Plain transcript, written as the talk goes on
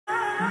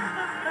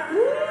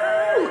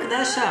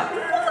shot.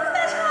 Look at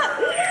that shot.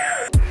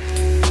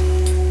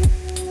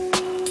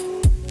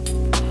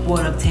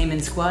 What up,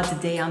 Taemin Squad?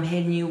 Today I'm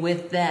hitting you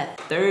with that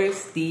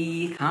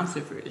Thirsty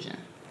concert version.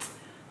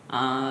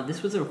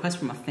 This was a request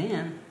from a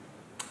fan,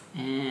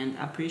 and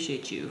I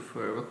appreciate you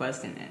for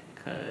requesting it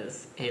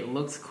because it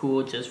looks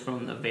cool just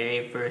from the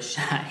very first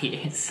shot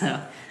here.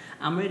 So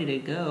I'm ready to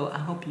go. I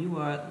hope you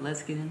are.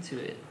 Let's get into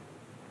it.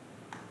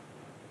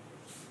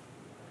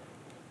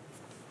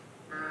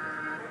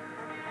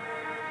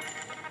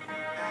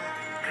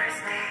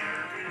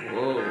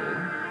 Whoa.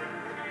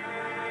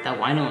 That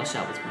wino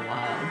shot was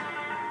wild.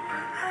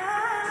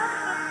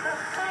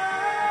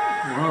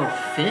 Whoa,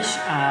 fish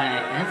eye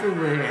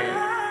everywhere.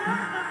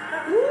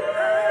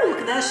 Ooh, look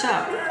at that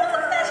shot. Ooh, look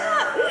at that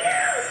shot.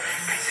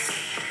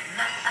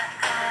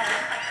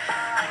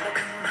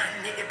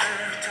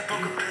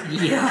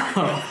 Yo.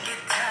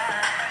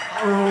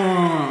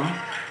 Oh.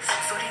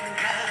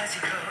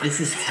 This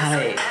is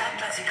tight.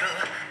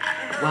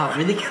 Wow,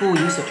 really cool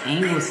use of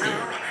angles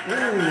here.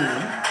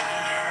 Ooh.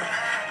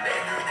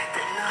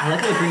 I like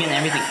how they're bringing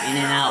everything in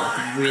and out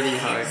really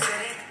hard.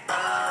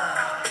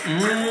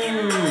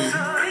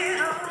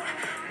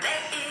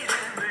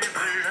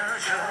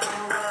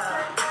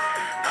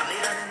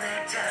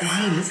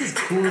 Dang, this is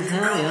cool as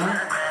hell, yo.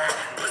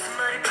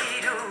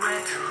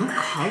 Who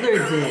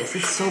colored this?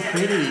 It's so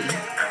pretty.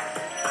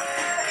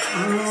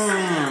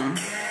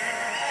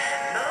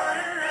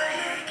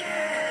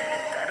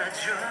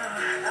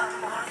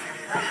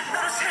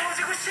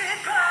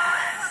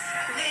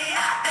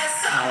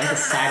 I like the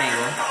side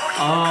angle.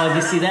 Oh, did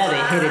you see that?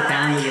 They hit it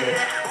down with it.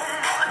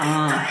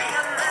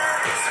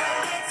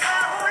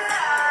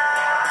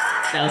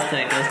 That was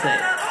tight, that was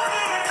tight.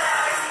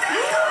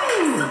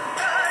 Woo!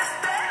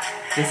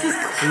 This is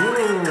cool.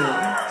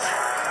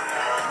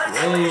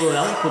 Whoa,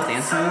 that was a cool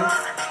dance move.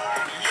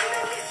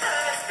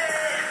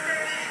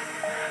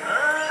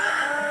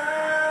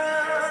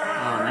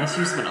 Oh, nice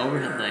use of an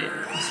overhead light.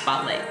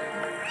 Spotlight.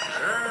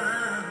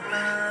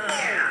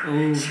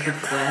 Ooh, good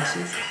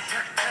flashes.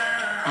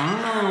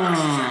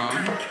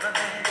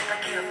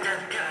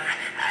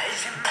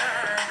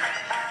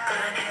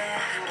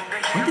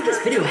 When did this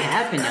video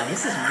happen, y'all?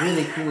 This is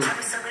really cool.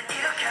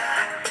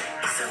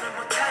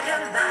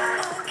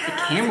 The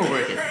camera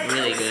work is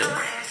really good.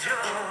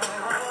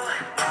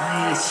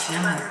 Nice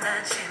shot.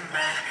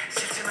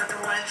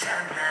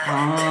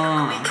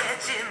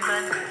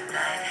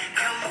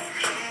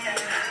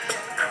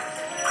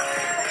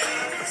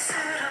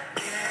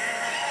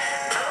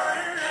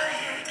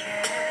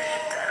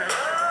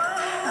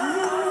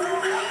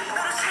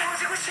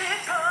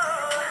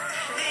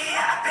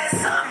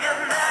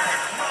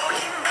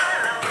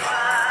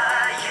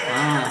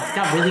 It's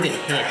got really good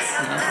hits,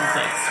 you know, it's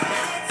like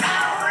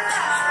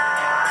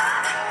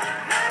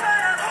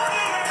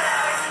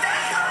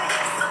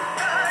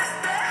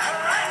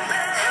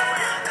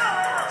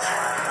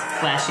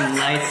flashing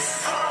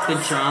lights,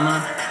 good drama.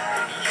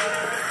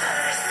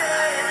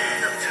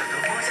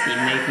 You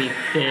make me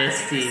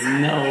thirsty,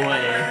 no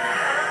way.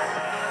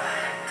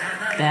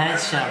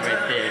 That shot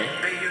right there.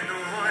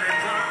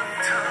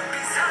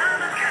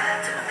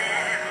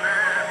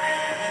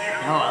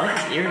 Oh, I like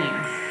his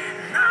earrings.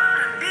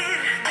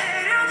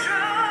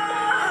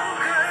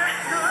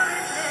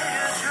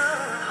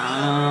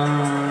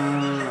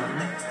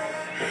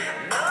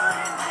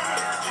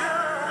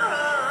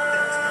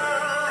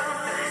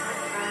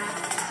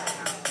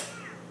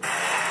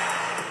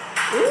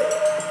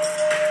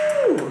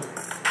 Ooh,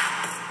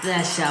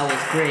 that shot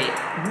was great.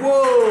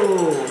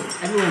 Whoa!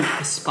 Everyone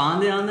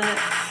responded on that.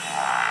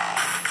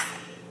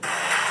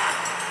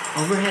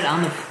 Overhead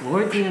on the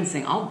floor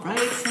dancing. All right,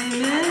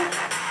 Taemin.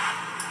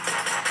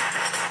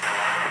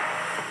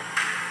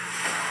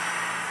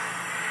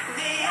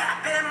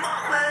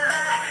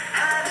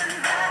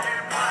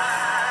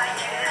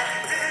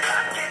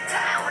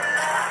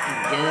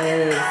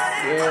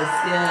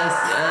 Yes.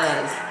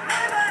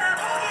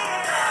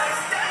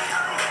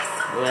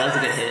 Well, that was a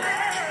good hit.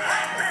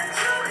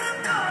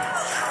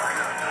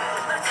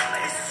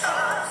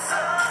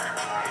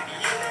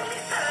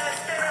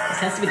 This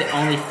has to be the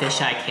only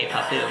fisheye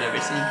K-pop video I've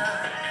ever seen.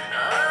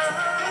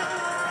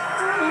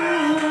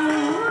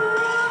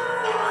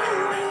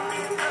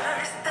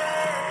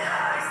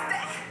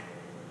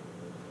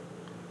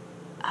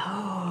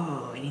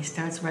 Oh, and he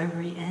starts right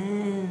where he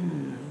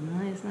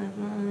ends.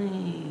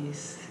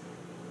 Nice.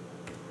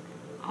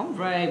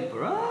 Alright,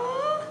 bro.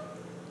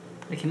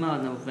 It came out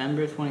in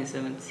November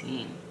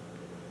 2017.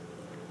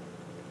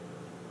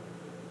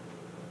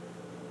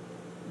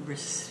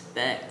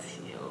 Respect,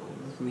 yo.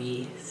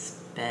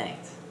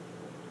 Respect.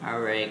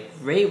 Alright,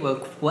 great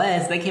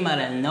request. That came out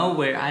of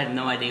nowhere. I had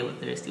no idea what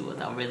Thirsty was.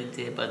 I really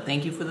did. But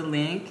thank you for the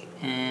link.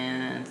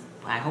 And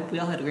I hope we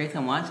all had a great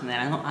time watching that.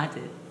 I know I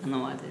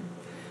did.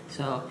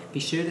 So be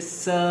sure to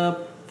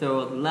sub.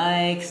 Throw a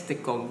like,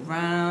 stick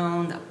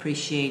around, I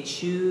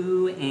appreciate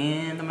you,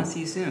 and I'm gonna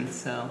see you soon.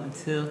 So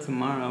until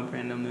tomorrow,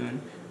 Brando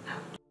Moon.